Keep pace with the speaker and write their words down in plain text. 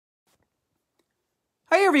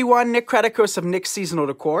Hi everyone, Nick Kretikos of Nick's Seasonal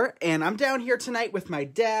Decor, and I'm down here tonight with my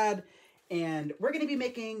dad, and we're going to be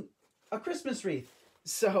making a Christmas wreath.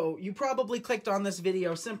 So you probably clicked on this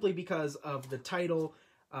video simply because of the title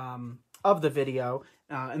of the video,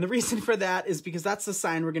 and the reason for that is because that's the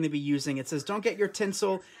sign we're going to be using. It says, "Don't get your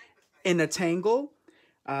tinsel in a tangle,"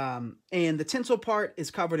 and the tinsel part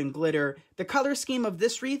is covered in glitter. The color scheme of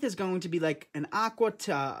this wreath is going to be like an aqua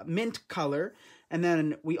to mint color. And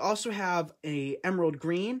then we also have a emerald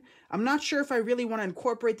green. I'm not sure if I really want to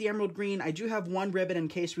incorporate the emerald green. I do have one ribbon in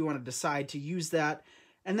case we want to decide to use that.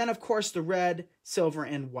 And then, of course, the red, silver,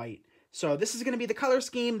 and white. So this is going to be the color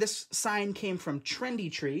scheme. This sign came from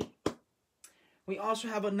Trendy Tree. We also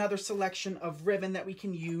have another selection of ribbon that we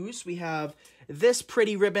can use. We have this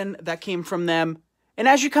pretty ribbon that came from them. And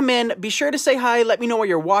as you come in, be sure to say hi, let me know where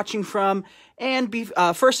you're watching from, and be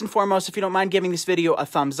first and foremost, if you don't mind giving this video a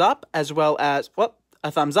thumbs up, as well as,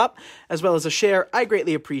 a share. I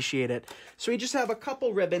greatly appreciate it. So we just have a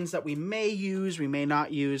couple ribbons that we may use, we may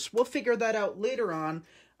not use. We'll figure that out later on,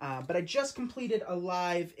 but I just completed a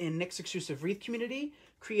live in Nick's exclusive wreath community,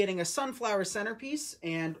 creating a sunflower centerpiece,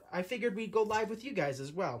 and I figured we'd go live with you guys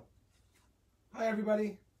as well. Hi,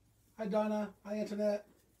 everybody. Hi, Donna. Hi, Internet.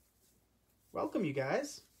 Welcome, you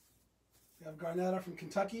guys. We have Garnetta from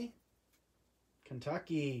Kentucky.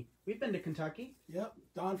 Kentucky. We've been to Kentucky. Yep.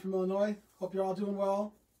 Don from Illinois. Hope you're all doing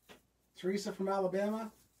well. Teresa from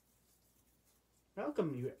Alabama.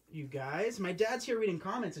 Welcome, you guys. My dad's here reading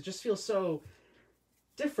comments. It just feels so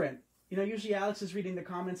different. You know, usually Alex is reading the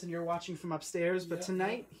comments and you're watching from upstairs, but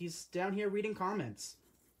tonight he's down here reading comments.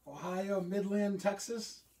 Ohio, Midland,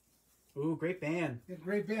 Texas. Ooh, great band. Yeah,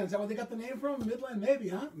 great band. Is that where they got the name from? Midland, maybe,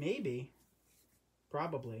 huh? Maybe.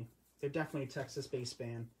 Probably. They're definitely a Texas-based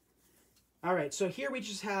band. All right, so here we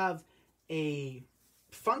just have a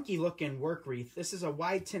funky-looking work wreath. This is a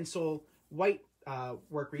wide tinsel white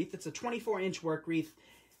work wreath. It's a 24-inch work wreath.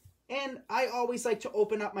 And I always like to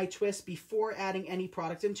open up my twist before adding any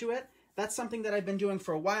product into it. That's something that I've been doing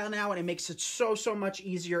for a while now, and it makes it so much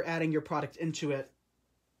easier adding your product into it.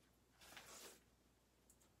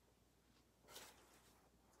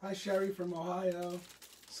 Hi, Sherry from Ohio.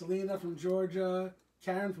 Selena from Georgia.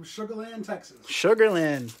 Karen from Sugarland, Texas.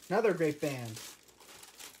 Sugarland, another great band.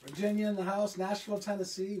 Virginia in the house. Nashville,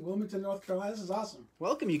 Tennessee. Wilmington, North Carolina. This is awesome.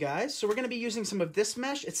 Welcome, you guys. So we're going to be using some of this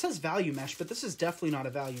mesh. It says value mesh, but this is definitely not a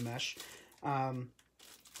value mesh.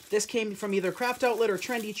 This came from either Craft Outlet or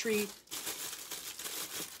Trendy Tree.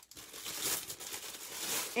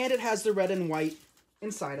 And it has the red and white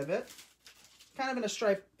inside of it. Kind of in a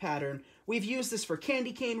striped pattern. We've used this for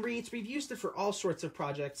candy cane wreaths. We've used it for all sorts of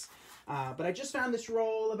projects. But I just found this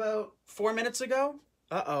roll about 4 minutes ago.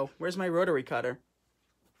 Uh-oh, where's my rotary cutter?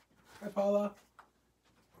 Hi, Paula.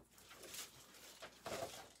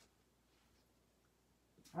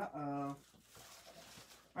 Uh-oh.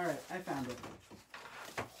 All right, I found it.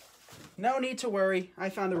 No need to worry. I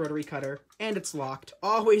found the rotary cutter, and it's locked.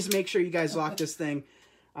 Always make sure you guys lock this thing.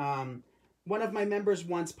 One of my members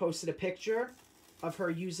once posted a picture of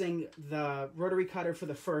her using the rotary cutter for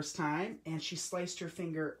the first time, and she sliced her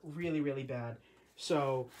finger really bad.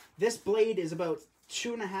 So this blade is about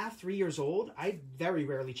 2.5, 3 years old. I very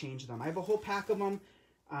rarely change them. I have a whole pack of them,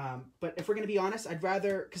 but if we're going to be honest, I'd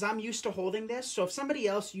rather, because I'm used to holding this, so if somebody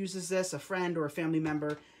else uses this, a friend or a family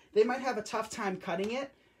member, they might have a tough time cutting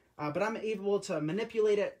it, but I'm able to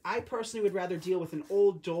manipulate it. I personally would rather deal with an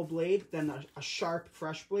old dull blade than a sharp,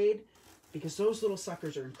 fresh blade, because those little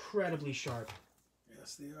suckers are incredibly sharp.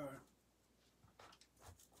 Yes, they are.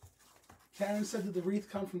 Karen said, did the wreath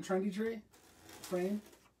come from Trendy Tree? Frame?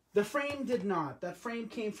 The frame did not. That frame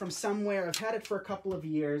came from somewhere. I've had it for a couple of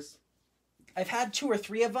years. I've had 2 or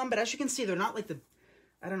 3 of them, but as you can see, they're not like the,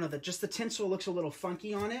 I don't know, just the tinsel looks a little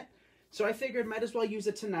funky on it. So I figured might as well use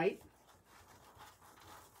it tonight.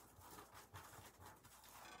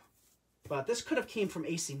 But this could have came from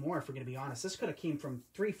AC Moore, if we're going to be honest. This could have came from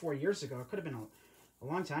 3, 4 years ago. It could have been a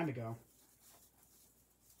long time ago.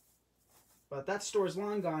 But that store's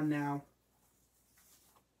long gone now.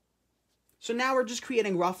 So now we're just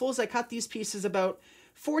creating ruffles. I cut these pieces about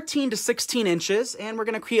 14 to 16 inches, and we're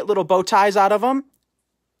going to create little bow ties out of them.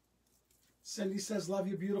 Cindy says, love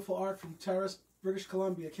your beautiful art from Terrace, British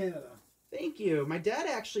Columbia, Canada. Thank you. My dad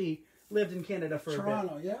actually lived in Canada for a bit.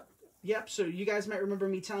 Toronto, yep. Yep, so you guys might remember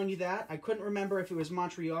me telling you that. I couldn't remember if it was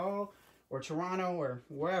Montreal or Toronto or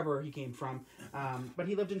wherever he came from. But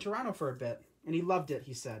he lived in Toronto for a bit, and he loved it,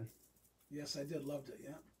 he said. Yes, I did. Loved it,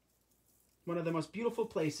 yeah. One of the most beautiful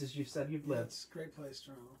places you've said you've lived. It's a great place,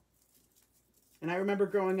 Toronto. And I remember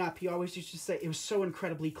growing up, he always used to say it was so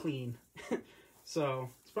incredibly clean. So,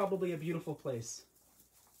 it's probably a beautiful place.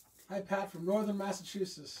 Hi, Pat from Northern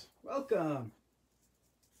Massachusetts. Welcome.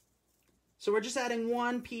 So we're just adding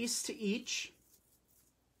one piece to each.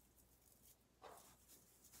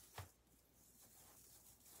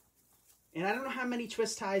 And I don't know how many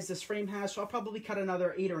twist ties this frame has, so I'll probably cut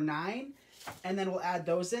another 8 or 9, and then we'll add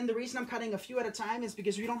those in. The reason I'm cutting a few at a time is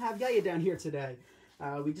because we don't have Yaya down here today.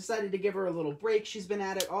 We decided to give her a little break. She's been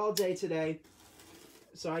at it all day today,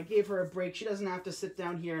 so I gave her a break. She doesn't have to sit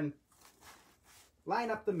down here and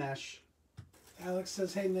line up the mesh. Alex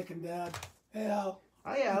says, hey, Nick and Dad. Hey, Al.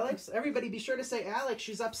 Hi, Alex. Everybody be sure to say Alex.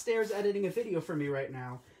 She's upstairs editing a video for me right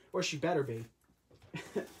now, or she better be.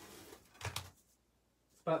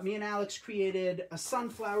 But me and Alex created a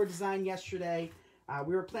sunflower design yesterday.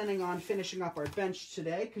 We were planning on finishing up our bench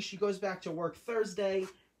today because she goes back to work Thursday,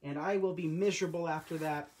 and I will be miserable after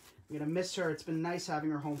that. I'm going to miss her. It's been nice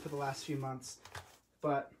having her home for the last few months.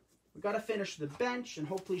 But we got to finish the bench and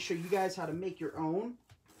hopefully show you guys how to make your own.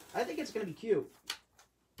 I think it's going to be cute.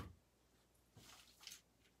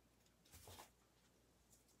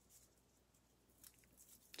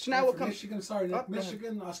 So now we'll come... Michigan, sorry, Nick.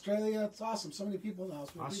 Michigan, Australia, it's awesome. So many people now.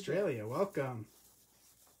 Australia, welcome.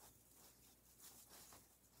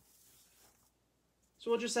 So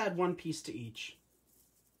we'll just add one piece to each.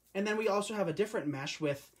 And then we also have a different mesh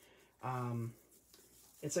with,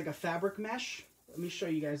 it's like a fabric mesh. Let me show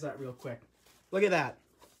you guys that real quick. Look at that.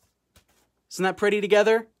 Isn't that pretty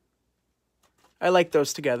together? I like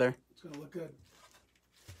those together. It's going to look good.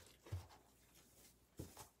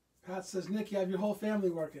 Pat says, Nick, you have your whole family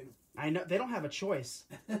working. I know. They don't have a choice.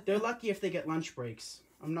 They're lucky if they get lunch breaks.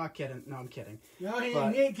 I'm not kidding. No, I'm kidding. No, you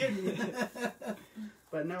ain't kidding.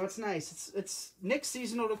 But no, it's nice. It's Nick's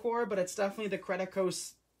seasonal decor, but it's definitely the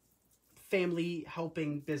Credico's family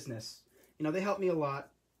helping business. You know, they help me a lot.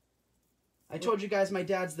 I told you guys my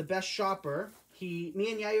dad's the best shopper. Me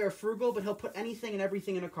and Yaya are frugal, but he'll put anything and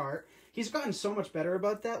everything in a cart. He's gotten so much better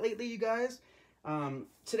about that lately, you guys.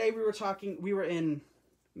 Today we were in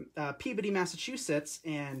Peabody, Massachusetts,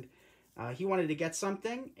 and he wanted to get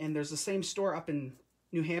something, and there's the same store up in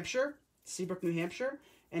New Hampshire, Seabrook, New Hampshire,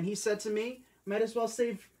 and he said to me, might as well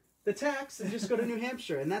save the tax and just go to New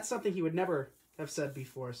Hampshire, and that's something he would never have said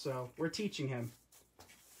before, so we're teaching him.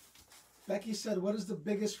 Becky said, what is the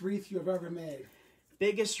biggest wreath you have ever made?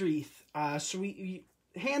 Biggest wreath. So we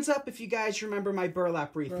hands up if you guys remember my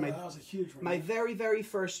burlap wreath. That was a huge one. My very, very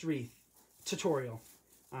first wreath tutorial.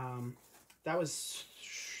 That was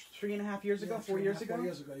 3.5 years ago, 4 years ago? 4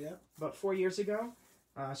 years ago, yeah. About 4 years ago.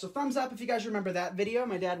 So thumbs up if you guys remember that video.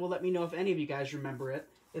 My dad will let me know if any of you guys remember it.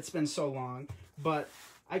 It's been so long. But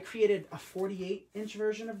I created a 48-inch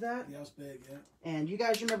version of that. Yeah, it was big, yeah. And you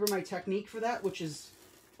guys remember my technique for that, which is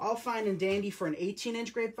all fine and dandy for an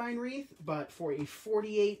 18-inch grapevine wreath, but for a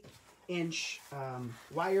 48-inch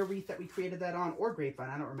wire wreath that we created that on, or grapevine,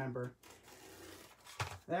 I don't remember.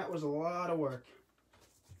 That was a lot of work.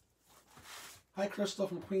 Hi, Crystal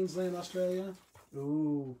from Queensland, Australia.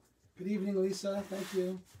 Ooh. Good evening, Lisa. Thank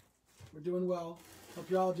you. We're doing well. Hope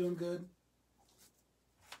you're all doing good.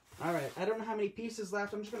 All right. I don't know how many pieces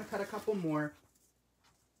left. I'm just going to cut a couple more.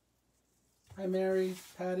 Hi, Mary,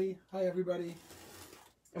 Patty. Hi, everybody.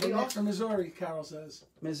 And we all from Missouri, Carol says.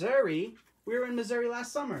 Missouri? We were in Missouri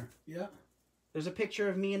last summer. Yeah. There's a picture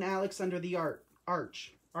of me and Alex under the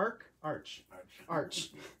arch. Not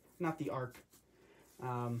the arc.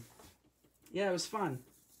 Yeah, it was fun.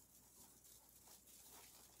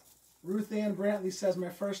 Ruth Ann Brantley says, my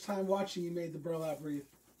first time watching you made the burlap wreath.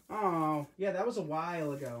 Oh, yeah, that was a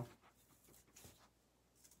while ago.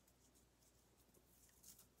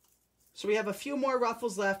 So we have a few more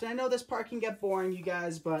ruffles left. And I know this part can get boring, you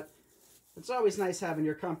guys, but it's always nice having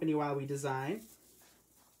your company while we design.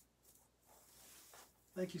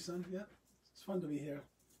 Thank you, son. Yeah, it's fun to be here.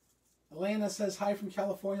 Elena says, hi from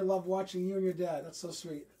California. Love watching you and your dad. That's so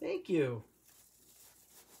sweet. Thank you.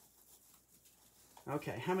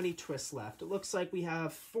 Okay, how many twists left? It looks like we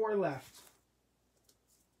have 4 left.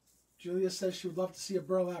 Julia says she would love to see a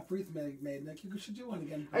burlap wreath made. Nick, you should do one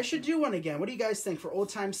again. I should do one again. What do you guys think? For old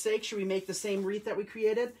time's sake, should we make the same wreath that we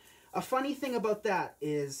created? A funny thing about that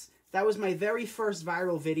is that was my very first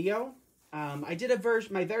viral video. I did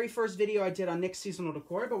my very first video I did on Nick's Seasonal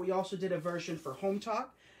Decor, but we also did a version for Home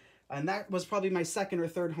Talk. And that was probably my second or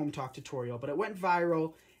third Home Talk tutorial. But it went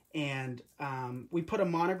viral, and we put a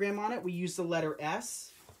monogram on it. We used the letter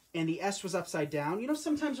S, and the S was upside down. You know,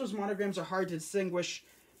 sometimes those monograms are hard to distinguish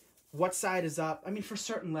what side is up. I mean, for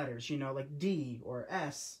certain letters, you know, like D or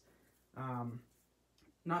S.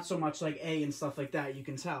 Not so much like A and stuff like that, you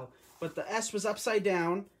can tell. But the S was upside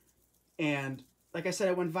down, and like I said,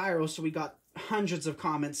 it went viral, so we got hundreds of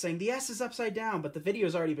comments saying, the S is upside down, but the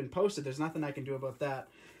video's already been posted. There's nothing I can do about that.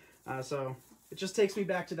 So it just takes me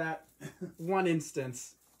back to that one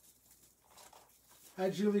instance. Hi,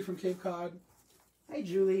 Julie from Cape Cod. Hi,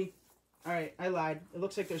 Julie. All right, I lied. It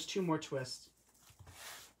looks like there's 2 more twists.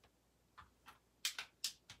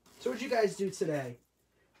 So what'd you guys do today?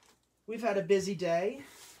 We've had a busy day.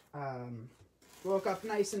 Woke up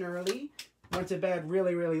nice and early. Went to bed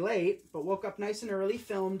really, really late, but woke up nice and early.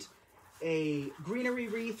 Filmed a greenery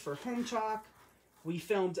wreath for Home Talk. We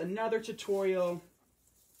filmed another tutorial.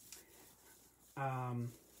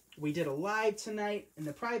 We did a live tonight in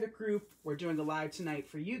the private group. We're doing a live tonight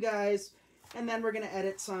for you guys. And then we're going to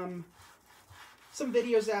edit some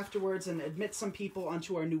videos afterwards and admit some people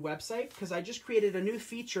onto our new website, because I just created a new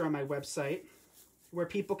feature on my website where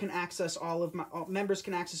people can access members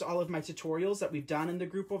can access all of my tutorials that we've done in the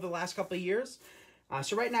group over the last couple of years.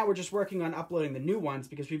 So right now we're just working on uploading the new ones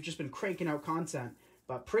because we've just been cranking out content.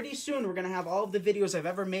 But pretty soon we're going to have all of the videos I've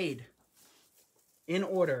ever made in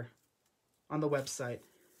order on the website.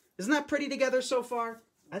 Isn't that pretty together so far?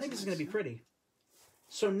 I think this is going to be pretty.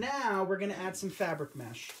 So now we're going to add some fabric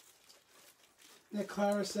mesh. Nick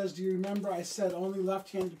Clara says, do you remember I said only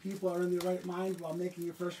left-handed people are in their right mind while making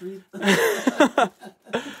your first wreath?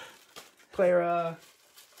 Clara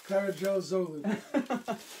Joe Zolu.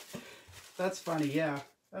 That's funny, yeah.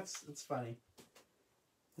 That's funny.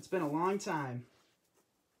 It's been a long time.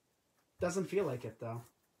 Doesn't feel like it, though.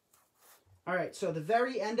 All right, so the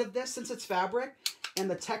very end of this, since it's fabric, and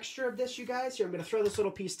the texture of this, you guys, here, I'm going to throw this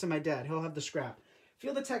little piece to my dad. He'll have the scrap.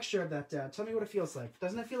 Feel the texture of that, Dad. Tell me what it feels like.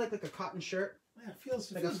 Doesn't it feel like a cotton shirt? Yeah, it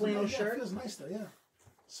feels like a flannel shirt. It feels nice though. Yeah,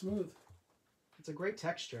 smooth. It's a great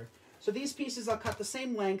texture. So these pieces I'll cut the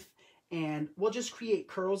same length, and we'll just create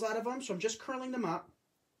curls out of them. So I'm just curling them up,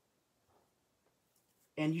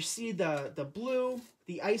 and you see the blue,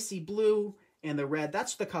 the icy blue, and the red.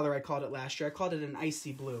 That's the color I called it last year. I called it an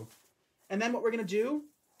icy blue. And then what we're gonna do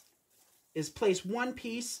is place one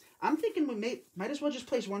piece. I'm thinking we might as well just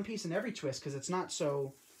place one piece in every twist because it's not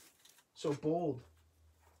so bold.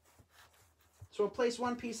 So we'll place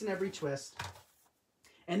one piece in every twist.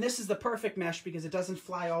 And this is the perfect mesh because it doesn't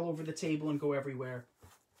fly all over the table and go everywhere.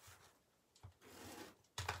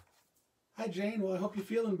 Hi, Jane. Well, I hope you're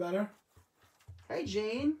feeling better. Hi,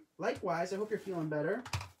 Jane. Likewise, I hope you're feeling better.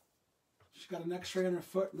 She's got an x-ray on her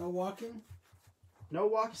foot. No walking? No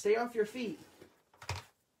walking. Stay off your feet.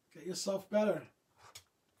 Get yourself better.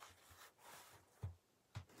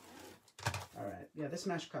 All right. Yeah, this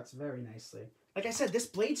mesh cuts very nicely. Like I said, this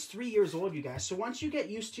blade's 3 years old, you guys. So once you get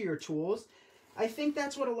used to your tools, I think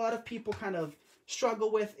that's what a lot of people kind of struggle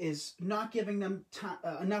with, is not giving them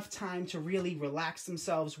enough time to really relax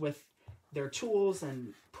themselves with their tools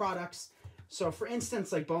and products. So for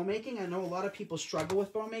instance, like bow making, I know a lot of people struggle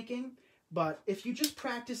with bow making, but if you just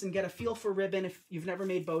practice and get a feel for ribbon, if you've never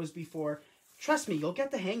made bows before, trust me, you'll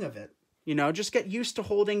get the hang of it. You know, just get used to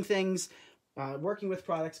holding things, working with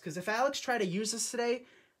products. Because if Alex tried to use this today,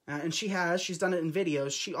 and she's done it in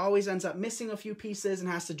videos, she always ends up missing a few pieces and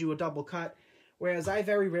has to do a double cut. Whereas I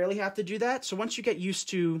very rarely have to do that. So once you get used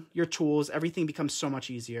to your tools, everything becomes so much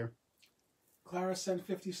easier. Clara sent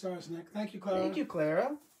 50 stars, Nick. Thank you, Clara. Thank you,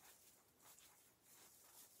 Clara.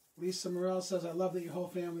 Lisa Morel says, I love that your whole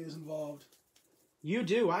family is involved. You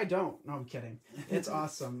do. I don't. No, I'm kidding. It's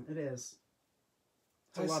awesome. It is.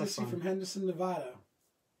 It's a lot of fun. from Henderson, Nevada.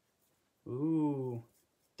 Ooh.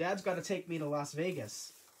 Dad's got to take me to Las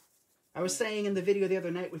Vegas. I was saying in the video the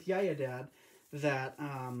other night with Yaya Dad that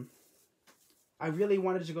I really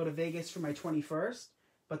wanted to go to Vegas for my 21st,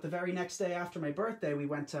 but the very next day after my birthday, we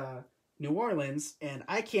went to New Orleans, and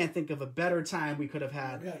I can't think of a better time we could have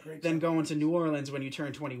had than going to New Orleans when you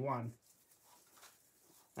turn 21.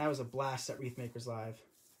 That was a blast at Wreath Makers Live.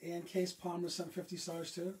 Ann Case Palmer sent 50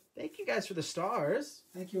 stars too. Thank you guys for the stars.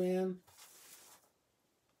 Thank you, Ann.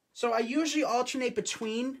 So I usually alternate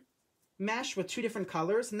between mesh with 2 different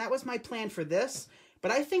colors, and that was my plan for this.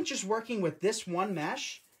 But I think just working with this one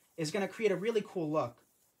mesh is going to create a really cool look.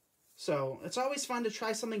 So it's always fun to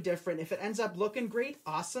try something different. If it ends up looking great,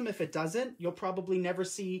 awesome. If it doesn't, you'll probably never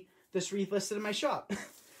see this wreath listed in my shop.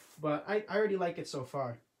 But I already like it so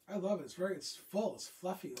far. I love it. It's full. It's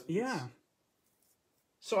fluffy. Yeah.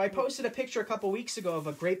 So I posted a picture a couple weeks ago of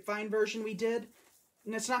a grapevine version we did.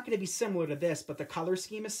 And it's not going to be similar to this, but the color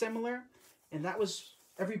scheme is similar. And that was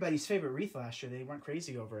everybody's favorite wreath last year. They went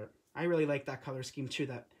crazy over it. I really like that color scheme too.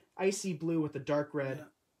 That icy blue with the dark red. Yeah.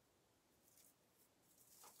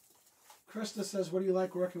 Krista says, what do you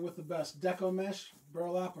like working with the best? Deco mesh,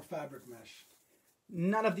 burlap, or fabric mesh?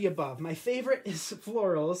 None of the above. My favorite is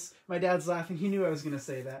florals. My dad's laughing. He knew I was going to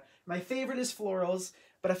say that. My favorite is florals.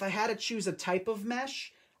 But if I had to choose a type of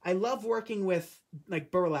mesh, I love working with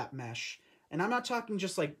like burlap mesh. And I'm not talking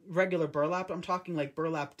just like regular burlap. I'm talking like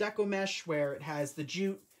burlap deco mesh where it has the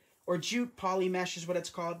jute or jute poly mesh is what it's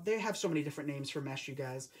called. They have so many different names for mesh, you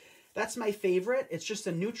guys. That's my favorite. It's just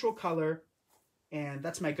a neutral color, and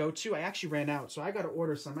that's my go-to. I actually ran out, so I got to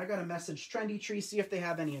order some. I got to message Trendy Tree, see if they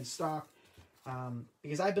have any in stock,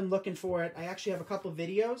 because I've been looking for it. I actually have a couple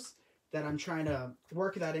videos that I'm trying to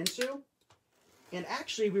work that into. And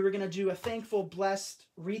actually, we were going to do a thankful, blessed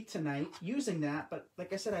wreath tonight using that, but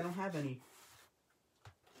like I said, I don't have any.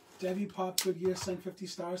 Debbie Pop Goodyear sent 50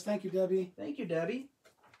 stars. Thank you, Debbie. Thank you, Debbie.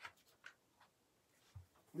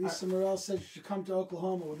 Lisa Morel says you should come to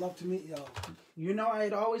Oklahoma. Would love to meet y'all. You know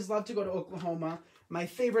I'd always love to go to Oklahoma. My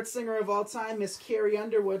favorite singer of all time, Miss Carrie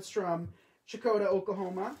Underwood's from Chakota,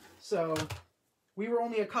 Oklahoma. So we were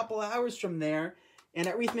only a couple hours from there. And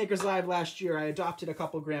at Wreath Makers Live last year, I adopted a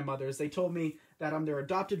couple grandmothers. They told me that I'm their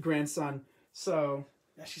adopted grandson. So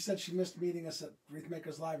yeah, she said she missed meeting us at Wreath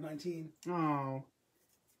Makers Live 19. Oh,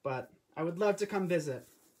 but I would love to come visit.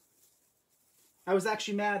 I was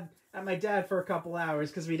actually mad at my dad for a couple hours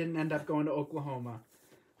because we didn't end up going to Oklahoma.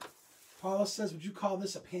 Paula says, would you call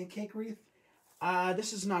this a pancake wreath?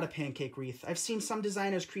 This is not a pancake wreath. I've seen some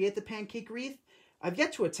designers create the pancake wreath. I've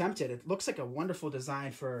yet to attempt it. It looks like a wonderful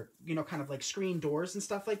design for, you know, kind of like screen doors and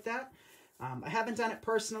stuff like that. I haven't done it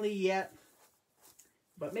personally yet,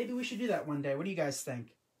 but maybe we should do that one day. What do you guys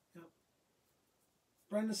think? Yep.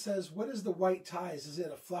 Brenda says, what is the white ties? Is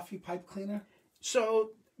it a fluffy pipe cleaner?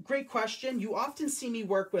 So, great question. You often see me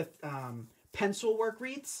work with pencil work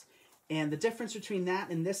wreaths, and the difference between that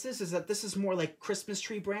and this is that this is more like Christmas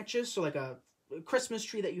tree branches, so like a Christmas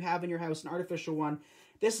tree that you have in your house, an artificial one.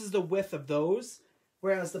 This is the width of those,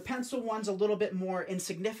 whereas the pencil one's a little bit more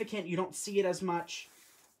insignificant. You don't see it as much.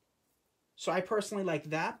 So I personally like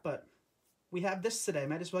that, but we have this today.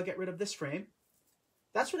 Might as well get rid of this frame.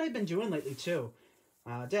 That's what I've been doing lately, too.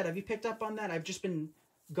 Dad, have you picked up on that? I've just been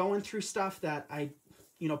going through stuff that I,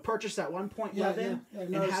 you know, purchased at one point loving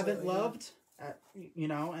and haven't loved, you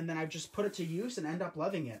know, and then I've just put it to use and end up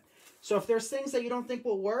loving it. So if there's things that you don't think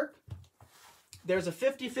will work, there's a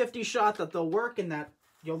 50-50 shot that they'll work and that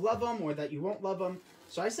you'll love them or that you won't love them.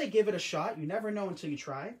 So I say give it a shot. You never know until you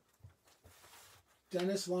try.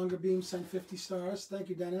 Dennis Longerbeam sent 50 stars. Thank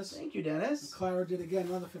you, Dennis. Thank you, Dennis. And Clara did again,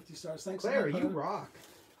 another 50 stars. Thanks, Clara, you rock.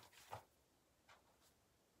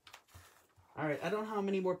 All right, I don't know how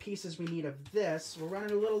many more pieces we need of this. We're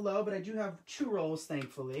running a little low, but I do have 2 rolls,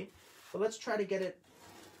 thankfully. But let's try to get it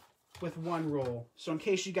with 1 roll. So in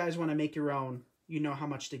case you guys want to make your own, you know how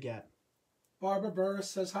much to get. Barbara Burris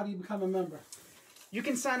says, how do you become a member? You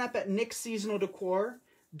can sign up at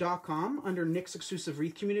nicksseasonaldecor.com under Nick's exclusive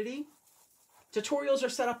wreath community. Tutorials are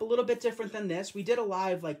set up a little bit different than this. We did a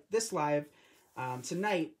live like this live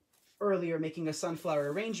tonight earlier making a sunflower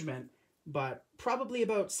arrangement, but probably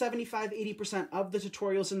about 75-80% of the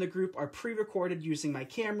tutorials in the group are pre-recorded using my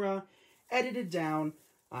camera, edited down.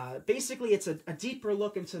 Basically, it's a deeper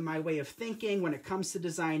look into my way of thinking when it comes to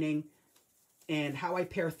designing and how I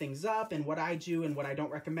pair things up and what I do and what I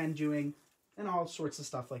don't recommend doing and all sorts of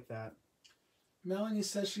stuff like that. Melanie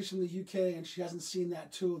says she's from the UK and she hasn't seen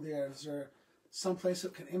that tool there. Is there someplace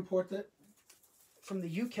that can import it? From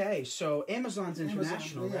the UK, so Amazon's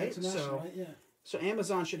international, yeah, right? International, right? Yeah. So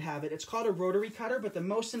Amazon should have it. It's called a rotary cutter, but the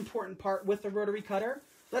most important part with the rotary cutter,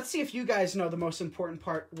 let's see if you guys know the most important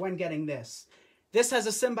part when getting this. This has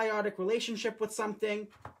a symbiotic relationship with something.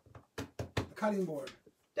 The cutting board.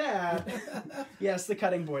 Dad. Yes, the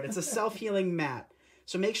cutting board. It's a self-healing mat.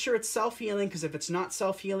 So make sure it's self-healing, because if it's not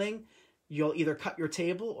self-healing, you'll either cut your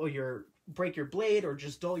table or break your blade or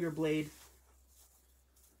just dull your blade.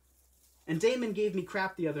 And Damon gave me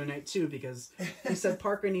crap the other night, too, because he said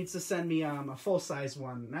Parker needs to send me a full-size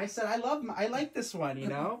one. And I said, I like this one, you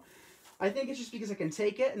know? I think it's just because I can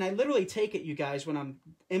take it, and I literally take it, you guys, when I'm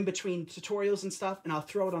in between tutorials and stuff, and I'll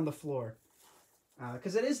throw it on the floor.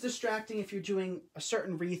 Because it is distracting if you're doing a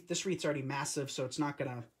certain wreath. This wreath's already massive, so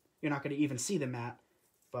you're not gonna even see the mat.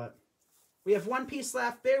 But we have 1 piece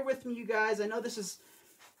left. Bear with me, you guys. I know this is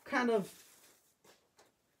kind of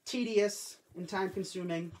tedious and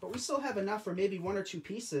time-consuming, but we still have enough for maybe 1 or 2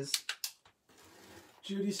 pieces.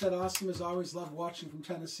 Judy said, awesome as always, love watching from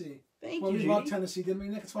Tennessee. Thank you, We Judy. love Tennessee, didn't we,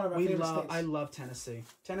 Nick? It's one of our favorite states. I love Tennessee.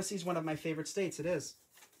 Tennessee's one of my favorite states. It is.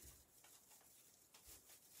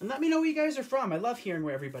 And let me know where you guys are from. I love hearing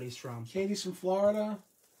where everybody's from. Katie's from Florida.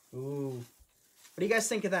 Ooh. What do you guys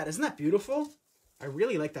think of that? Isn't that beautiful? I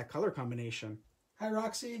really like that color combination. Hi,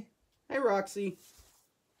 Roxy. Hey, Roxy.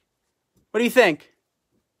 What do you think?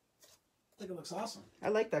 I think it looks awesome. I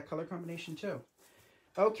like that color combination, too.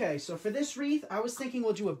 Okay, so for this wreath, I was thinking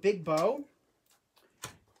we'll do a big bow.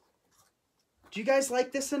 Do you guys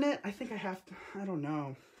like this in it? I think I have to. I don't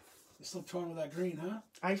know. You're still torn with that green, huh?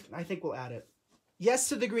 I think we'll add it. Yes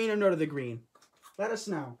to the green or no to the green? Let us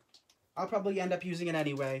know. I'll probably end up using it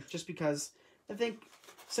anyway, just because I think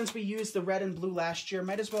since we used the red and blue last year,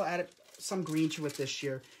 might as well add some green to it this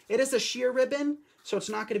year. It is a sheer ribbon, so it's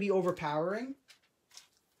not going to be overpowering.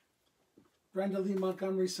 Brenda Lee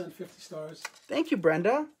Montgomery sent 50 stars. Thank you,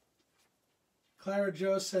 Brenda. Clara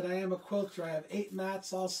Joe said, I am a quilter. I have 8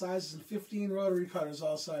 mats, all sizes, and 15 rotary cutters,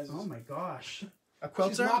 all sizes. Oh, my gosh. A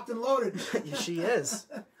quilter? She's locked and loaded. Yeah, she is.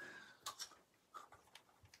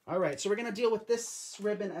 All right, so we're going to deal with this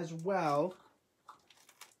ribbon as well.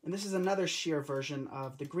 And this is another sheer version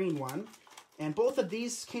of the green one. And both of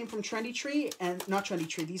these came from Trendy Tree, and not Trendy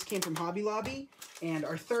Tree, these came from Hobby Lobby, and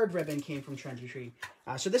our third ribbon came from Trendy Tree.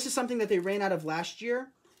 So this is something that they ran out of last year.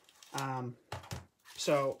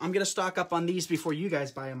 So I'm going to stock up on these before you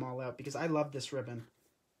guys buy them all out, because I love this ribbon.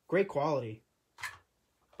 Great quality.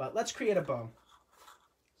 But let's create a bow.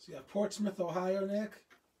 So you have Portsmouth, Ohio, Nick.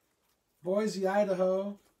 Boise,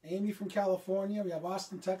 Idaho. Amy from California. We have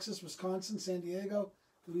Austin, Texas, Wisconsin, San Diego,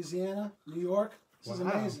 Louisiana, New York. This is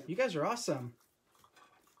amazing. You guys are awesome.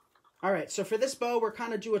 All right, so for this bow, we're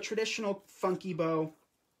kind of do a traditional funky bow.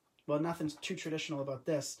 Well, nothing's too traditional about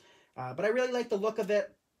this, but I really like the look of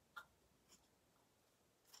it.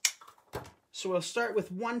 So we'll start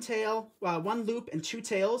with one loop and 2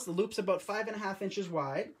 tails. The loop's about 5.5 inches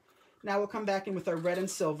wide. Now we'll come back in with our red and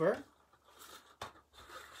silver.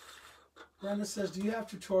 Brenda says, do you have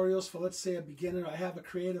tutorials for, let's say, a beginner? I have a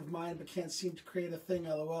creative mind but can't seem to create a thing.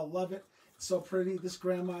 LOL. Love it. It's so pretty. This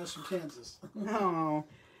grandma is from Kansas. Oh,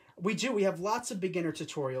 we do. We have lots of beginner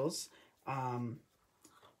tutorials.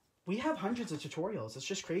 We have hundreds of tutorials. It's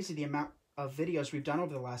just crazy the amount of videos we've done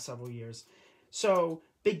over the last several years. So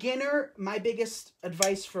beginner, my biggest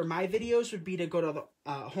advice for my videos would be to go to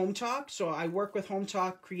the Home Talk. So I work with Home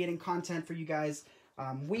Talk, creating content for you guys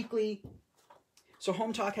weekly. So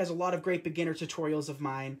Home Talk has a lot of great beginner tutorials of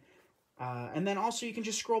mine. And then also you can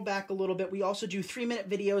just scroll back a little bit. We also do 3-minute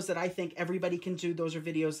videos that I think everybody can do. Those are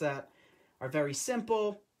videos that are very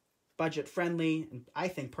simple, budget friendly, and I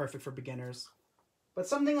think perfect for beginners. But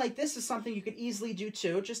something like this is something you could easily do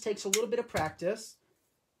too. It just takes a little bit of practice.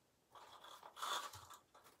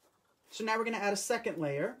 So now we're going to add a second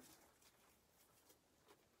layer.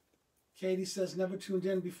 Katie says, never tuned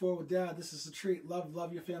in before with Dad. This is a treat.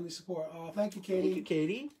 Love your family support. Oh, thank you, Katie. Thank you,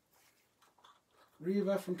 Katie.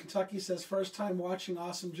 Reva from Kentucky says, first time watching.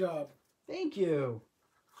 Awesome job. Thank you.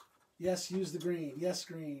 Yes, use the green. Yes,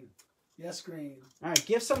 green. Yes, green. All right,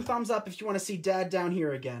 give some thumbs up if you want to see Dad down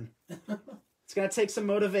here again. It's going to take some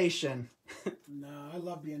motivation. No, I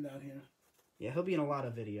love being down here. Yeah, he'll be in a lot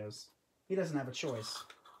of videos. He doesn't have a choice.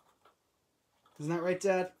 Isn't that right,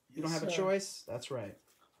 Dad? You don't have a choice? That's right.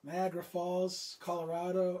 Niagara Falls,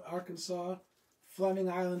 Colorado, Arkansas, Fleming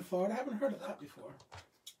Island, Florida. I haven't heard of that before.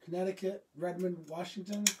 Connecticut, Redmond,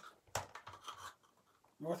 Washington,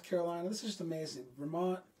 North Carolina. This is just amazing.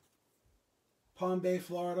 Vermont, Palm Bay,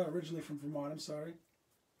 Florida. Originally from Vermont, I'm sorry.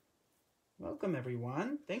 Welcome,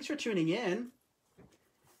 everyone. Thanks for tuning in.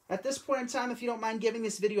 At this point in time, if you don't mind giving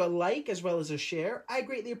this video a like as well as a share, I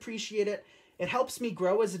greatly appreciate it. It helps me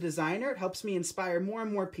grow as a designer. It helps me inspire more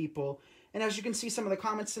and more people. And as you can see some of the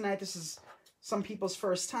comments tonight, this is some people's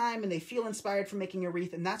first time and they feel inspired from making a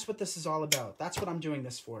wreath. And that's what this is all about. That's what I'm doing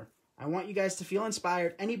this for. I want you guys to feel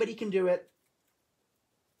inspired. Anybody can do it.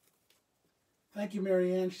 Thank you,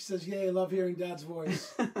 Marianne. She says, yay, I love hearing Dad's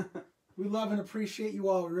voice. We love and appreciate you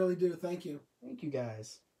all. We really do. Thank you. Thank you,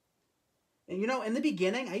 guys. And you know, in the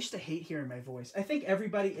beginning, I used to hate hearing my voice. I think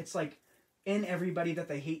everybody, it's like in everybody that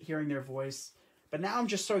they hate hearing their voice. But now I'm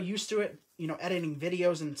just so used to it, you know, editing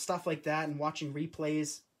videos and stuff like that and watching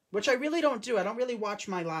replays, which I really don't do. I don't really watch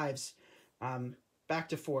my lives back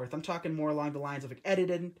to forth. I'm talking more along the lines of like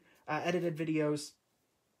edited videos.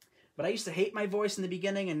 But I used to hate my voice in the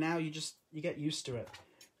beginning, and now you get used to it.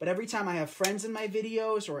 But every time I have friends in my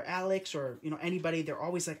videos or Alex or, you know, anybody, they're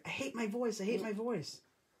always like, I hate my voice. I hate my voice.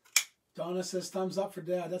 Donna says, thumbs up for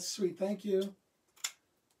Dad. That's sweet. Thank you.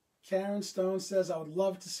 Karen Stone says, I would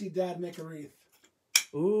love to see Dad make a wreath.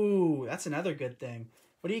 Ooh, that's another good thing.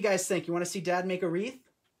 What do you guys think? You want to see Dad make a wreath?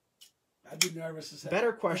 I'd be nervous as hell.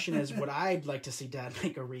 Better question is, would I like to see Dad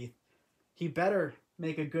make a wreath? He better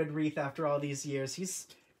make a good wreath after all these years.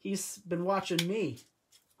 He's been watching me.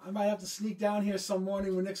 I might have to sneak down here some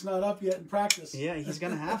morning when Nick's not up yet and practice. Yeah, he's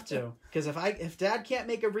gonna have to. Because if Dad can't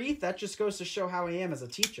make a wreath, that just goes to show how I am as a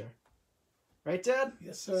teacher. Right, Dad?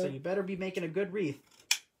 Yes, sir. So you better be making a good wreath.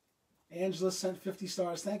 Angela sent 50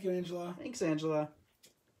 stars. Thank you, Angela. Thanks, Angela.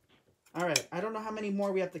 All right, I don't know how many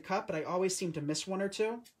more we have to cut, but I always seem to miss one or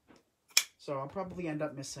two. So I'll probably end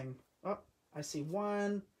up missing... Oh, I see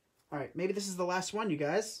one. All right, maybe this is the last one, you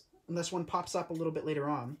guys. Unless one pops up a little bit later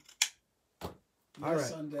on. All right.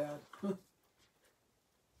 Son, Dad.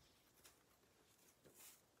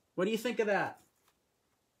 What do you think of that?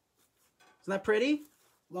 Isn't that pretty?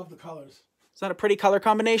 Love the colors. Is that a pretty color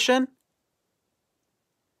combination?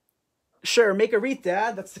 Sure, make a wreath,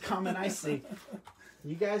 Dad. That's the comment I see.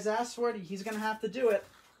 You guys asked for it. He's going to have to do it.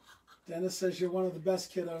 Dennis says you're one of the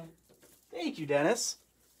best, kiddo. Thank you, Dennis.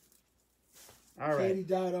 All right. Katie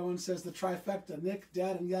Dowd Owen says the trifecta. Nick,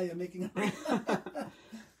 Dad, and Yaya making a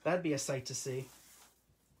That'd be a sight to see.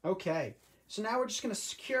 Okay. So now we're just going to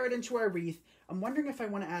secure it into our wreath. I'm wondering if I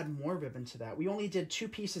want to add more ribbon to that. We only did 2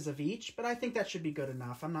 pieces of each, but I think that should be good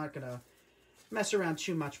enough. I'm not going to mess around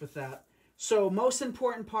too much with that. So most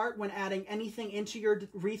important part when adding anything into your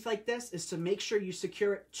wreath like this is to make sure you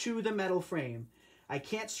secure it to the metal frame. I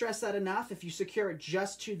can't stress that enough. If you secure it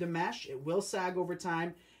just to the mesh, it will sag over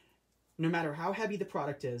time, no matter how heavy the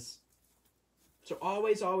product is. So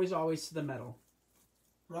always, always, always to the metal.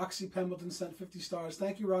 Roxy Pembleton sent 50 stars.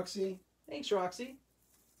 Thank you, Roxy. Thanks, Roxy.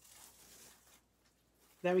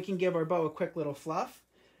 Then we can give our bow a quick little fluff.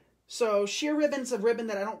 So sheer ribbon's a ribbon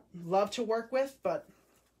that I don't love to work with, but,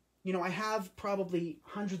 you know, I have probably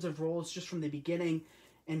hundreds of rolls just from the beginning.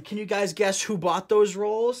 And can you guys guess who bought those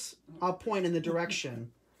rolls? I'll point in the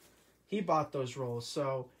direction. He bought those rolls.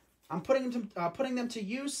 So I'm putting them to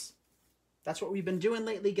use. That's what we've been doing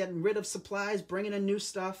lately, getting rid of supplies, bringing in new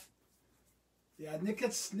stuff. Yeah, Nick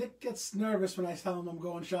gets nervous when I tell him I'm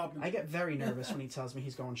going shopping. I get very nervous when he tells me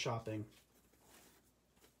he's going shopping.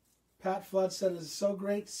 Pat Flood said it's so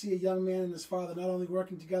great to see a young man and his father not only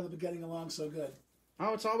working together but getting along so good.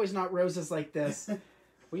 Oh, it's always not roses like this.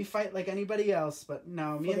 We fight like anybody else, but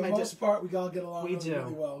no, me and my... For the most part, we all get along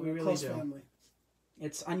really well. We really close do. Family.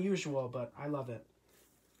 It's unusual, but I love it.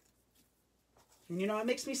 And, you know, it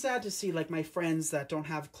makes me sad to see, like, my friends that don't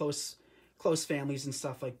have close families and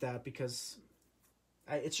stuff like that, because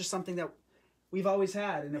it's just something that we've always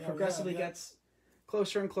had, and it progressively gets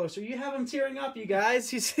closer and closer. You have him tearing up, you guys.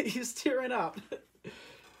 He's tearing up.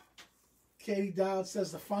 Katie Dowd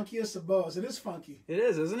says the funkiest of bows. It is funky. It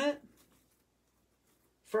is, isn't it?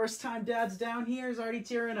 First time Dad's down here, he's already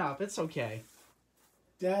tearing up. It's okay.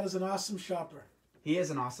 Dad is an awesome shopper. He is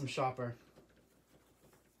an awesome shopper.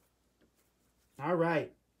 All right.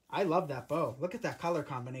 I love that bow. Look at that color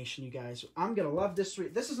combination, you guys. I'm going to love this.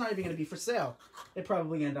 This is not even going to be for sale. It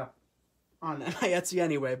probably end up on my Etsy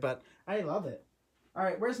anyway, but I love it. All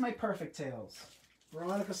right, where's my perfect tails?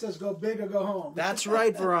 Veronica says go big or go home. That's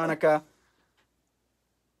right, Veronica.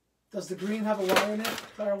 Does the green have a wire in it?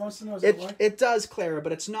 Clara wants to know. It does, Clara,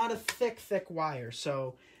 but it's not a thick wire.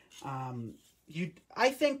 So I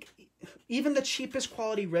think even the cheapest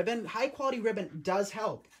quality ribbon, high quality ribbon does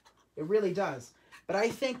help. It really does. But I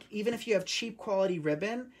think even if you have cheap quality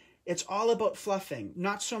ribbon, it's all about fluffing,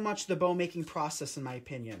 not so much the bow making process, in my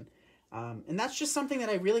opinion. And that's just something that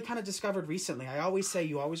I really kind of discovered recently. I always say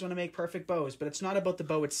you always want to make perfect bows, but it's not about the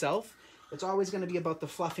bow itself. It's always going to be about the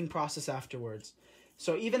fluffing process afterwards.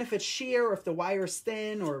 So even if it's sheer or if the wire is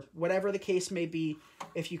thin or whatever the case may be,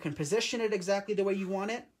 if you can position it exactly the way you want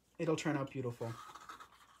it, it'll turn out beautiful.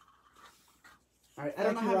 All right, I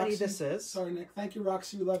don't know how many this is. Sorry, Nick. Thank you,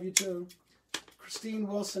 Roxy. We love you too. Christine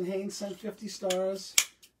Wilson Haynes sent 50 stars.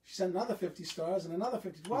 She sent another 50 stars and another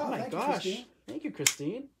 50. Wow, oh my thank gosh. you, Christine. Thank you,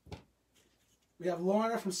 Christine. We have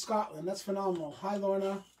Lorna from Scotland. That's phenomenal. Hi,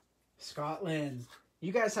 Lorna. Scotland.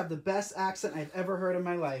 You guys have the best accent I've ever heard in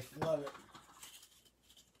my life. Love it.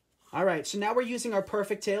 All right, so now we're using our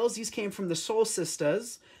perfect tails. These came from the Soul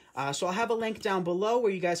Sisters. So I'll have a link down below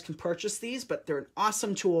where you guys can purchase these, but they're an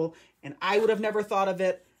awesome tool, and I would have never thought of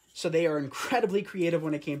it, so they are incredibly creative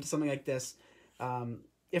when it came to something like this.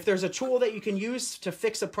 If there's a tool that you can use to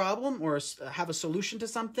fix a problem or have a solution to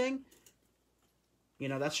something, you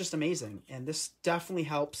know, that's just amazing. And this definitely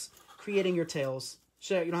helps creating your tails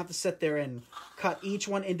so that you don't have to sit there and cut each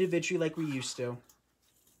one individually like we used to.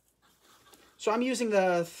 So I'm using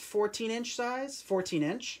the 14-inch size,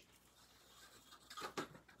 14-inch.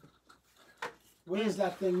 What is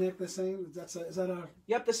that thing, Nick? The same? Is that a...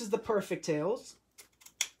 Yep, this is the perfect tails.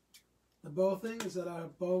 The bow thing? Is that a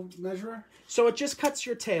bow measurer? So it just cuts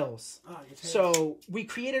your tails. Ah, your tails. So we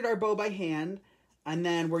created our bow by hand, and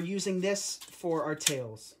then we're using this for our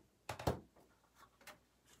tails.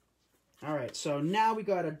 All right, so now we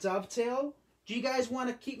got a dovetail. Do you guys want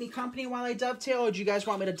to keep me company while I dovetail, or do you guys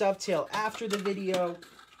want me to dovetail after the video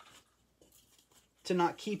to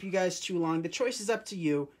not keep you guys too long? The choice is up to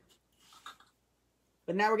you.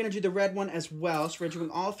 But now we're going to do the red one as well. So we're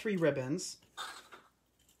doing all 3 ribbons.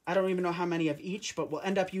 I don't even know how many of each, but we'll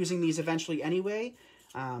end up using these eventually anyway.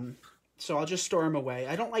 So I'll just store them away.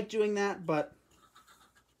 I don't like doing that, but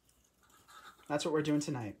that's what we're doing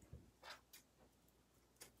tonight.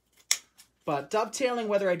 But dovetailing,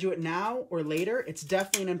 whether I do it now or later, it's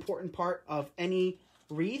definitely an important part of any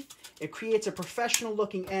wreath. It creates a professional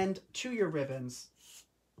looking end to your ribbons.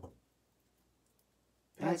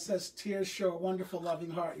 Pat says, tears show a wonderful,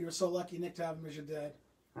 loving heart. You were so lucky, Nick, to have him as your dad.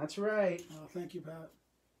 That's right. Oh, thank you, Pat.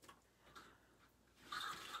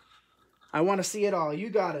 I want to see it all. You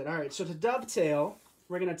got it. All right, so to dovetail,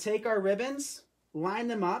 we're going to take our ribbons, line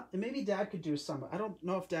them up, and maybe Dad could do some. I don't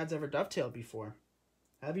know if Dad's ever dovetailed before.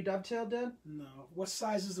 Have you dovetailed, Dad? No. What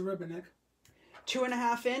size is the ribbon, Nick?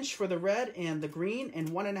 2.5 inch for the red and the green,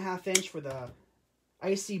 and 1.5 inch for the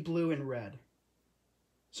icy blue and red.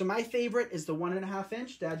 So my favorite is the 1.5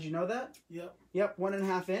 inch. Dad, you know that? Yep. Yep,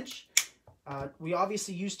 1.5 inch. We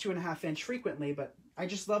obviously use 2.5 inch frequently, but I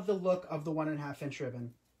just love the look of the 1.5 inch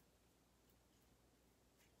ribbon.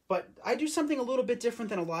 But I do something a little bit different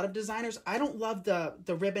than a lot of designers. I don't love the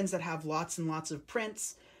ribbons that have lots and lots of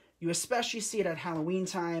prints. You especially see it at Halloween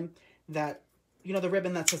time, that, you know, the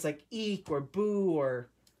ribbon that says like eek or boo or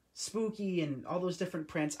spooky and all those different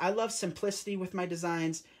prints. I love simplicity with my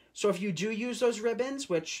designs. So if you do use those ribbons,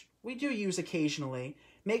 which we do use occasionally,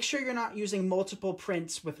 make sure you're not using multiple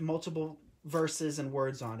prints with multiple verses and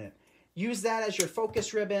words on it. Use that as your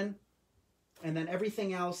focus ribbon, and then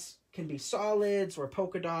everything else can be solids or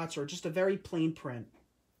polka dots or just a very plain print.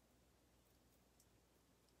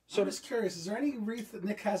 So I'm just curious, is there any wreath that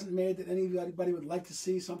Nick hasn't made that anybody would like to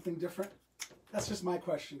see, something different? That's just my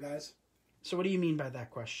question, guys. So what do you mean by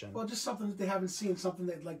that question? Well, just something that they haven't seen, something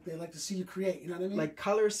they'd like to see you create, you know what I mean? Like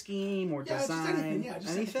color scheme or design? Just anything, yeah.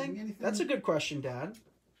 Just anything? That's a good question, Dad.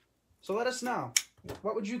 So let us know.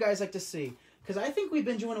 What would you guys like to see? Because I think we've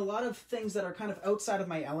been doing a lot of things that are kind of outside of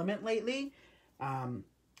my element lately.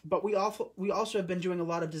 But we also have been doing a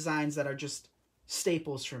lot of designs that are just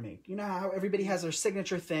staples for me. You know how everybody has their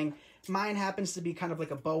signature thing? Mine happens to be kind of like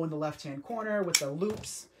a bow in the left-hand corner with the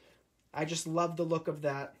loops. I just love the look of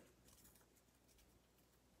that.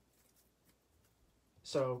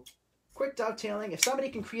 So, quick dovetailing. If somebody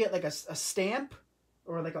can create like a stamp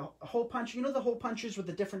or like a hole punch, you know the hole punches with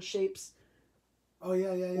the different shapes? Oh,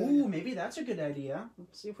 yeah. Ooh, maybe that's a good idea.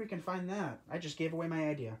 Let's see if we can find that. I just gave away my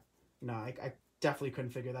idea. No, I definitely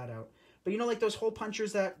couldn't figure that out. But you know, like those hole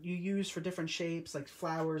punchers that you use for different shapes, like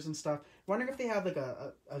flowers and stuff. Wondering if they have like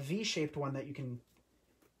a V-shaped one that you can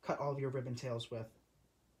cut all of your ribbon tails with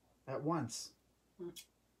at once.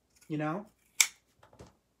 You know?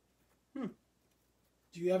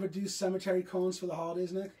 Do you ever do cemetery cones for the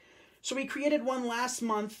holidays, Nick? So we created one last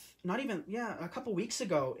month, a couple weeks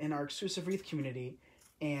ago in our exclusive wreath community.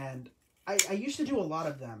 And I used to do a lot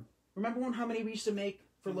of them. Remember how many we used to make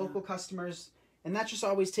for local customers? And that just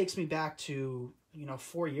always takes me back to,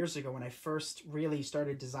 4 years ago when I first really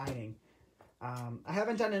started designing. I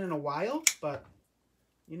haven't done it in a while, but,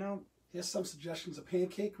 Here's some suggestions. A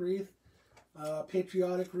pancake wreath,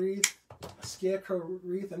 patriotic wreath, a scarecrow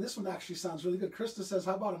wreath. And this one actually sounds really good. Krista says,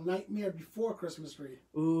 how about a Nightmare Before Christmas wreath?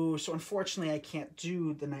 Ooh, so unfortunately I can't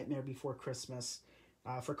do the Nightmare Before Christmas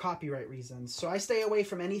for copyright reasons. So I stay away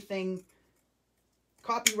from anything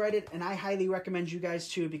copyrighted, and I highly recommend you guys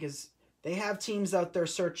too, because they have teams out there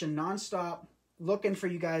searching nonstop, looking for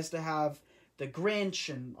you guys to have the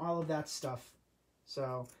Grinch and all of that stuff.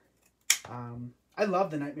 So, I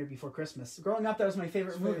love The Nightmare Before Christmas. Growing up, that was my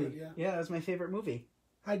favorite movie. Yeah, that was my favorite movie.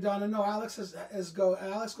 Hi, Donna. No, Alex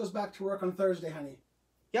Alex goes back to work on Thursday, honey.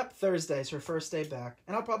 Yep, Thursday's her first day back.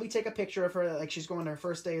 And I'll probably take a picture of her like she's going to her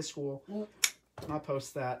first day of school. And I'll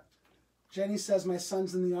post that. Jenny says, my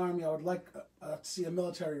son's in the Army. I would like to see a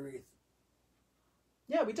military wreath.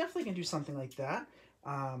 Yeah, we definitely can do something like that.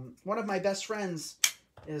 One of my best friends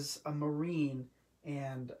is a Marine,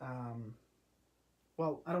 and,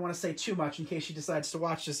 well, I don't want to say too much in case she decides to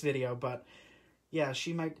watch this video, but, yeah,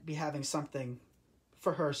 she might be having something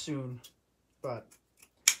for her soon. But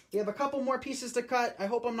we have a couple more pieces to cut. I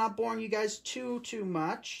hope I'm not boring you guys too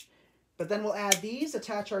much. But then we'll add these,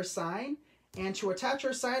 attach our sign, and to attach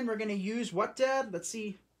our sign, we're going to use what, Dad? Let's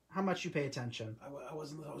see how much you pay attention. I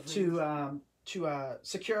was To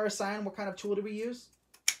secure our sign, what kind of tool do we use?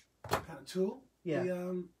 What kind of tool? Yeah.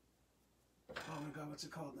 Oh my God, what's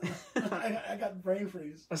it called? I got brain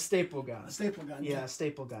freeze. A staple gun. A staple gun. Yeah, a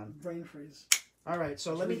staple gun. Brain freeze. All right,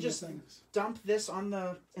 so let me just dump this in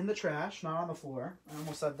the trash, not on the floor. I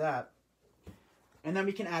almost said that. And then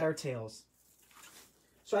we can add our tails.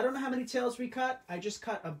 So I don't know how many tails we cut. I just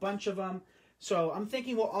cut a bunch of them. So I'm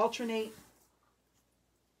thinking we'll alternate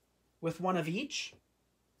with one of each.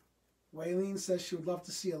 Waylene says she would love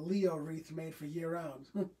to see a Leo wreath made for year-round.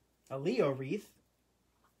 A Leo wreath?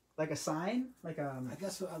 Like a sign? Like I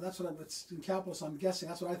guess that's what it's in capital, so I'm guessing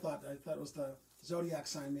that's what I thought. I thought it was the zodiac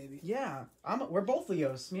sign, maybe. Yeah. We're both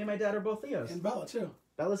Leos. Me and my dad are both Leos. And Bella, too.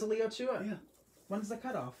 Bella's a Leo, too? Yeah. When's the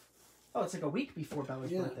cutoff? Oh, it's like a week before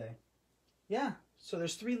Bella's Yeah. birthday. Yeah. So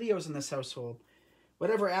there's 3 Leos in this household.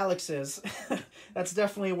 Whatever Alex is, that's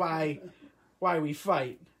definitely why we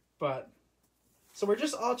fight. But so we're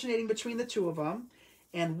just alternating between the two of them.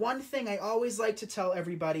 And one thing I always like to tell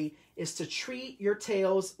everybody is to treat your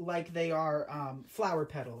tails like they are flower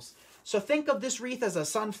petals. So think of this wreath as a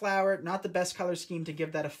sunflower, not the best color scheme to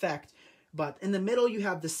give that effect. But in the middle, you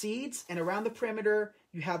have the seeds, and around the perimeter,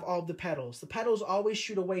 you have all the petals. The petals always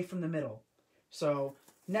shoot away from the middle. So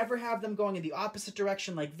never have them going in the opposite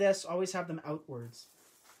direction like this. Always have them outwards.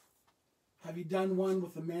 Have you done one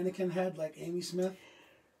with a mannequin head like Amy Smith?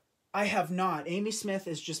 I have not. Amy Smith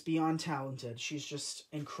is just beyond talented. She's just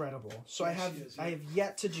incredible. So Yes, I have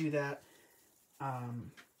yet to do that.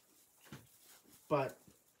 But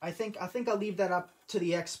I think I'll leave that up to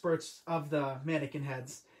the experts of the mannequin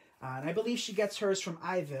heads. And I believe she gets hers from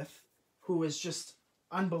Ivith, who is just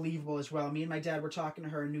unbelievable as well. Me and my dad were talking to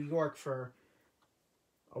her in New York for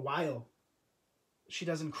a while. She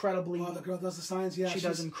does incredibly... Oh, the girl does the signs? Yeah. She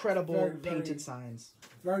does incredible painted signs.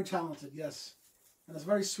 Very talented, yes. And it's a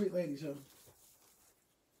very sweet lady, too.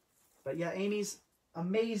 But yeah, Amy's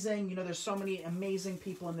amazing. You know, there's so many amazing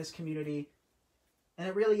people in this community. And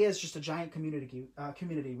it really is just a giant community.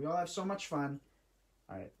 We all have so much fun.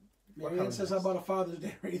 All right. Marianne says, how about a Father's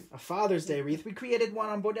Day wreath? A Father's Day wreath. We created one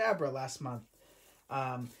on Bodabra last month.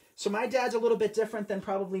 So my dad's a little bit different than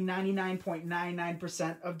probably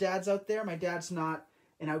 99.99% of dads out there. My dad's not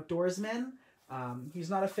an outdoorsman. He's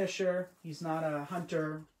not a fisher. He's not a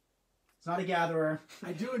hunter. He's not a gatherer.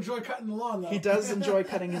 I do enjoy cutting the lawn, though. He does enjoy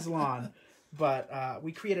cutting his lawn. But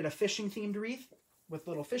we created a fishing-themed wreath with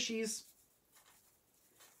little fishies.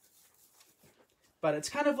 But it's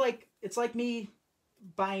kind of like, it's like me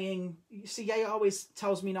buying... See, Yaya always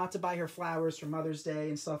tells me not to buy her flowers for Mother's Day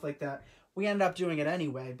and stuff like that. We end up doing it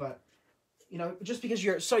anyway, but, you know, just because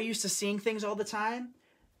you're so used to seeing things all the time,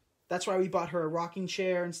 that's why we bought her a rocking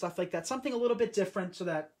chair and stuff like that. Something a little bit different so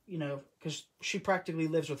that, you know, because she practically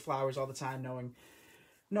lives with flowers all the time,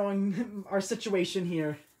 knowing our situation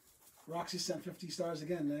here. Roxy sent 50 stars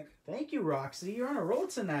again, Nick. Thank you, Roxy. You're on a roll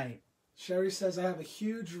tonight. Sherry says, I have a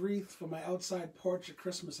huge wreath for my outside porch at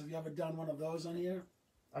Christmas. Have you ever done one of those on here?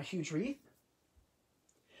 A huge wreath?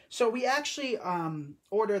 So we actually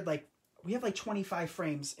ordered, like, we have like 25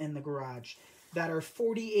 frames in the garage that are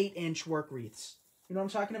 48-inch work wreaths. You know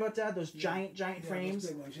what I'm talking about, Dad? Those giant frames.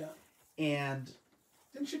 Those big ones, yeah. And...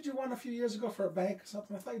 Didn't you do one a few years ago for a bank or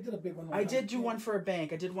something? I thought you did a big one. I did do one for a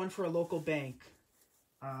bank. I did one for a local bank.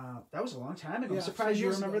 That was a long time ago. Yeah, I'm surprised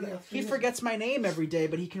you remember that. He forgets my name every day,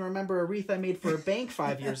 but he can remember a wreath I made for a bank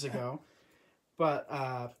 5 years ago.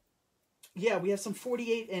 But, yeah, we have some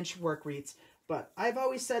 48-inch work wreaths. But I've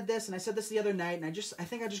always said this, and I said this the other night, and I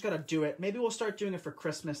think I just got to do it. Maybe we'll start doing it for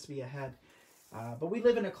Christmas to be ahead. But we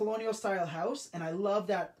live in a colonial-style house, and I love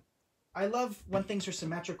that. I love when things are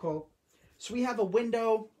symmetrical. So we have a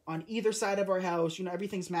window on either side of our house. You know,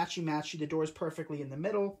 everything's matchy-matchy. The door's perfectly in the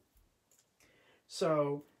middle.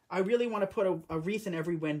 So I really want to put a wreath in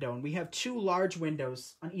every window. And we have 2 large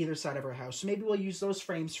windows on either side of our house. So maybe we'll use those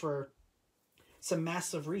frames for some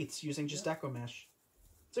massive wreaths using just Deco Mesh.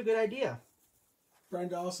 It's a good idea.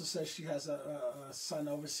 Brenda also says she has a son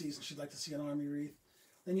overseas and she'd like to see an army wreath.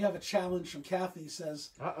 Then you have a challenge from Kathy.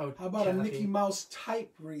 Says, how about a Mickey Mouse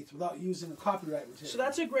type wreath without using a copyright material? So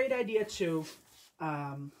that's a great idea too.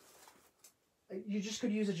 You just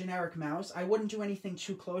could use a generic mouse. I wouldn't do anything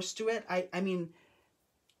too close to it. I mean,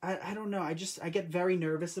 I don't know. I get very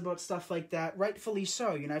nervous about stuff like that. Rightfully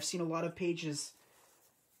so. You know, I've seen a lot of pages,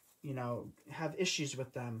 you know, have issues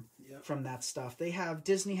with them from that stuff.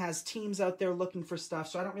 Disney has teams out there looking for stuff,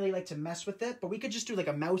 so I don't really like to mess with it. But we could just do like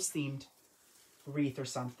a mouse-themed wreath or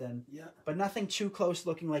something. Yeah. But nothing too close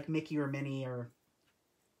looking like Mickey or Minnie or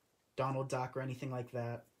Donald Duck or anything like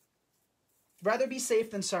that. Rather be safe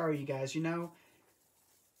than sorry, you guys, you know?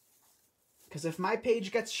 Because if my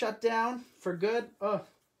page gets shut down for good,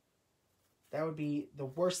 that would be the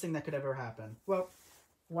worst thing that could ever happen. Well,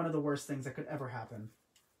 one of the worst things that could ever happen.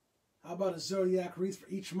 How about a zodiac wreath for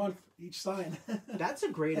each month, each sign? That's a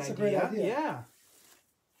great idea. A great idea. Yeah.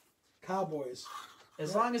 Cowboys.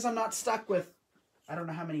 As long as I'm not stuck with, I don't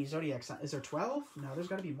know how many zodiac signs. Is there 12? No, there's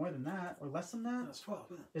got to be more than that. Or less than that? That's 12,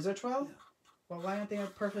 yeah. Is there 12? Yeah. Well, why aren't they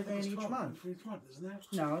perfectly in each month? For each month, isn't there?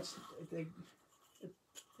 No, it's like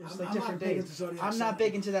I'm different not big days. into zodiac I'm not signs.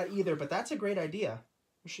 big into that either, but that's a great idea.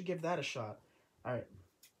 We should give that a shot. All right.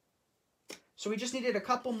 So we just needed a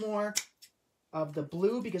couple more of the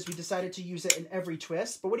blue because we decided to use it in every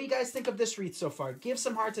twist. But what do you guys think of this wreath so far? Give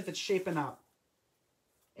some hearts if it's shaping up.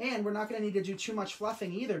 And we're not going to need to do too much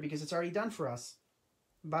fluffing either because it's already done for us.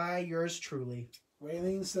 By yours truly.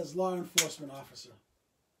 Raylene says law enforcement officer.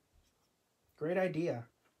 Great idea.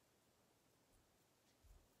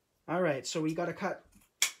 All right, so we got to cut.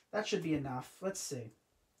 That should be enough. Let's see.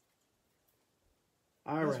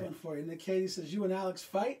 All right. One for you. Nick Katie says, you and Alex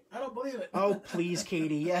fight? I don't believe it. Oh, please,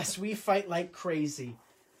 Katie. Yes, we fight like crazy.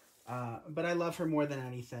 But I love her more than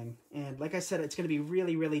anything. And like I said, it's going to be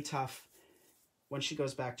really, really tough when she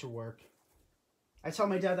goes back to work. I tell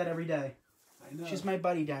my dad that every day. I know. She's my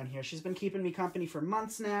buddy down here. She's been keeping me company for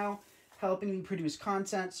months now, helping me produce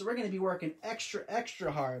content. So we're going to be working extra,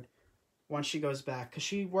 extra hard once she goes back. Because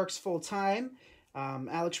she works full-time.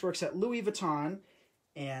 Alex works at Louis Vuitton.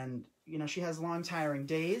 And, you know, she has long, tiring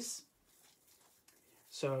days.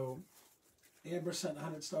 So... Amber sent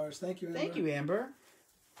 100 stars. Thank you, Amber. Thank you, Amber.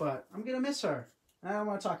 But I'm going to miss her. I don't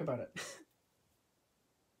want to talk about it.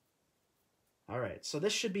 All right, so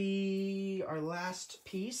this should be our last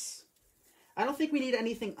piece. I don't think we need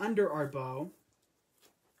anything under our bow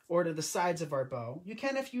or to the sides of our bow. You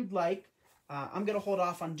can if you'd like. I'm going to hold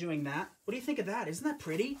off on doing that. What do you think of that? Isn't that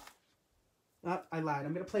pretty? I lied.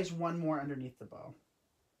 I'm going to place one more underneath the bow.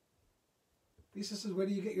 Lisa says, where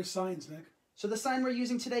do you get your signs, Nick? So the sign we're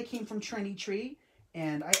using today came from Trendy Tree,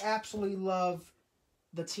 and I absolutely love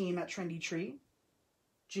the team at Trendy Tree.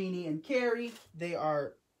 Jeannie and Carrie, they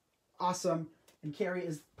are awesome, and Carrie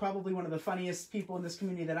is probably one of the funniest people in this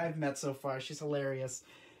community that I've met so far. She's hilarious.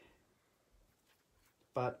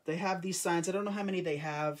 But they have these signs. I don't know how many they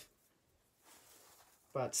have,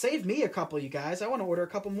 but save me a couple, you guys. I want to order a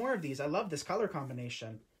couple more of these. I love this color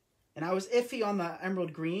combination. And I was iffy on the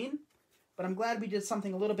emerald green, but I'm glad we did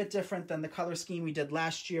something a little bit different than the color scheme we did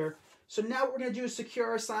last year. So now what we're going to do is secure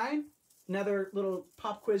our sign. Another little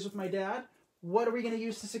pop quiz with my dad. What are we going to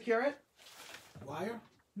use to secure it? Wire?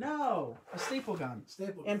 No, a staple gun.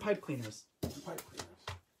 Staple gun. And pipe cleaners. And pipe cleaners.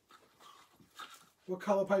 What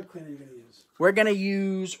color pipe cleaner are you going to use? We're going to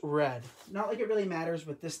use red. Not like it really matters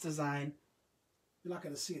with this design. You're not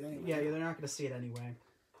going to see it anyway. Yeah, they're not going to see it anyway.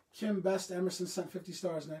 Kim Best Emerson sent 50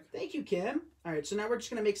 stars, Nick. Thank you, Kim. All right, so now we're just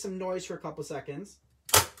going to make some noise for a couple seconds.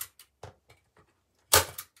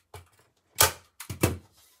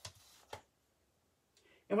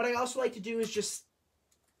 And what I also like to do is just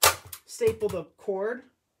staple the cord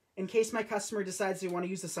in case my customer decides they want to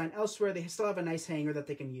use the sign elsewhere. They still have a nice hanger that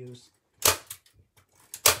they can use.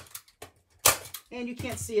 And you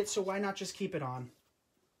can't see it, so why not just keep it on?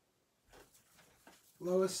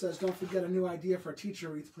 Lois says, don't forget a new idea for a teacher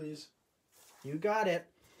wreath, please. You got it.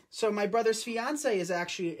 So my brother's fiance is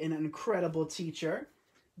actually an incredible teacher.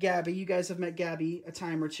 Gabby, you guys have met Gabby a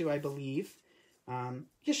time or two, I believe.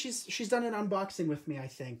 Yeah, she's done an unboxing with me, I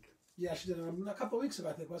think. Yeah, she did it a couple of weeks ago,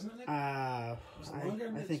 I think, wasn't it, Nick? Was it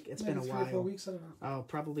longer? I think it's been a 3 while. or 4 weeks, I don't know. Oh,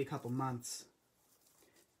 probably a couple months.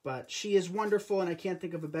 But she is wonderful, and I can't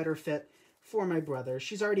think of a better fit for my brother.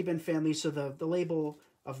 She's already been family, so the label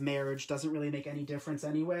of marriage doesn't really make any difference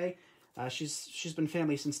anyway. She's been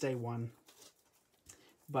family since day one.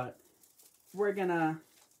 But we're gonna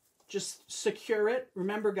just secure it.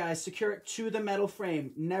 Remember, guys, secure it to the metal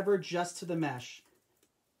frame, never just to the mesh.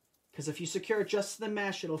 Because if you secure it just to the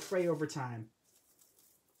mesh, it'll fray over time.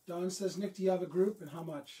 Dawn says, Nick, do you have a group and how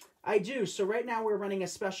much? I do. So right now we're running a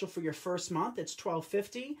special for your first month. It's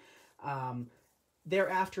 $12.50.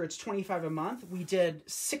 Thereafter, it's $25 a month. We did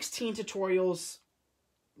 16 tutorials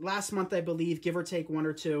last month, I believe, give or take 1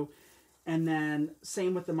 or 2. And then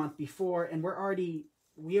same with the month before. And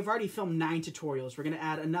we have already filmed 9 tutorials. We're going to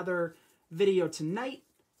add another video tonight.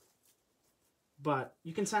 But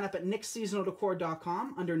you can sign up at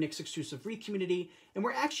nickseasonaldecor.com under Nick's Exclusive Wreath Community. And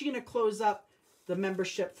we're actually going to close up the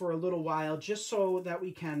membership for a little while just so that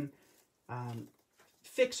we can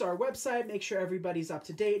fix our website, make sure everybody's up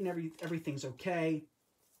to date and everything's okay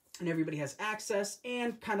and everybody has access,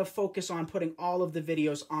 and kind of focus on putting all of the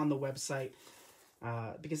videos on the website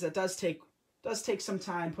because that does take some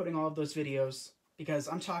time putting all of those videos, because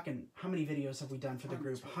I'm talking, how many videos have we done for the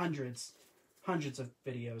group? Hundreds of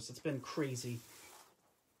videos. It's been crazy.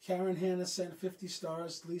 Karen Hanna sent 50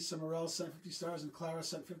 stars. Lisa Morell sent 50 stars. And Clara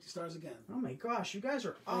sent 50 stars again. Oh my gosh, you guys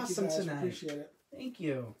are Thank awesome you guys. tonight. Appreciate it. Thank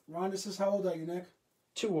you. Rhonda says, how old are you, Nick?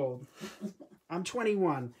 Too old. I'm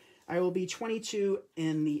 21. I will be 22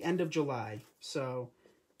 in the end of July. So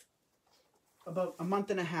about a month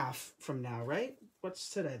and a half from now, right? What's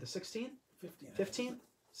today? The 16th? 15th?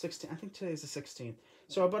 16th. I think today's the 16th.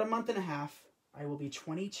 So about a month and a half, I will be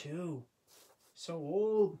 22. So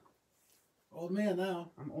old. Old man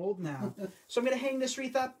now. I'm old now. So I'm going to hang this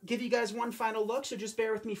wreath up, give you guys one final look, so just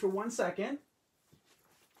bear with me for 1 second.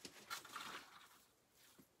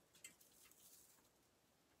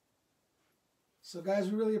 So guys,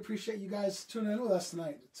 we really appreciate you guys tuning in with us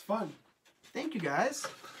tonight. It's fun. Thank you, guys.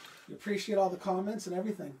 We appreciate all the comments and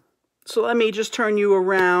everything. So let me just turn you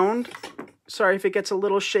around. Sorry if it gets a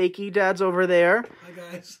little shaky. Dad's over there. Hi,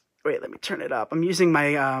 guys. Wait, let me turn it up. I'm using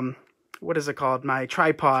my, what is it called? My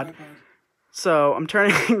tripod. So I'm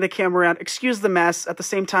turning the camera around. Excuse the mess. At the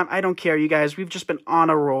same time, I don't care, you guys. We've just been on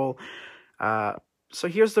a roll. So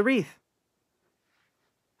here's the wreath.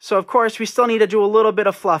 So, of course, we still need to do a little bit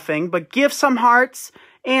of fluffing, but give some hearts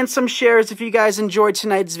and some shares if you guys enjoyed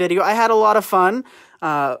tonight's video. I had a lot of fun,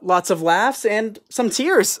 lots of laughs, and some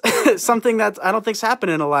tears, something that I don't think's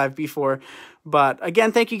happened in a live before. But,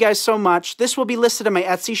 again, thank you guys so much. This will be listed in my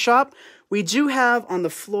Etsy shop. We do have on the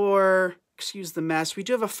floor, excuse the mess, we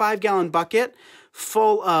do have a 5-gallon bucket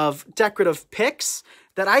full of decorative picks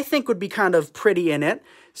that I think would be kind of pretty in it.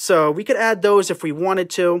 So we could add those if we wanted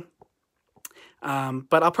to.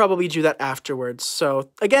 But I'll probably do that afterwards. So,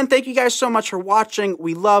 again, thank you guys so much for watching.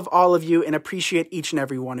 We love all of you and appreciate each and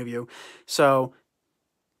every one of you. So,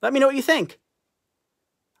 let me know what you think.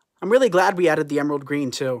 I'm really glad we added the emerald green,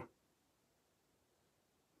 too.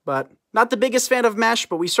 But, not the biggest fan of mesh,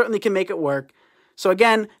 but we certainly can make it work. So,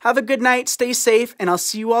 again, have a good night, stay safe, and I'll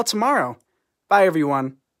see you all tomorrow. Bye,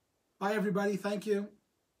 everyone. Bye, everybody. Thank you.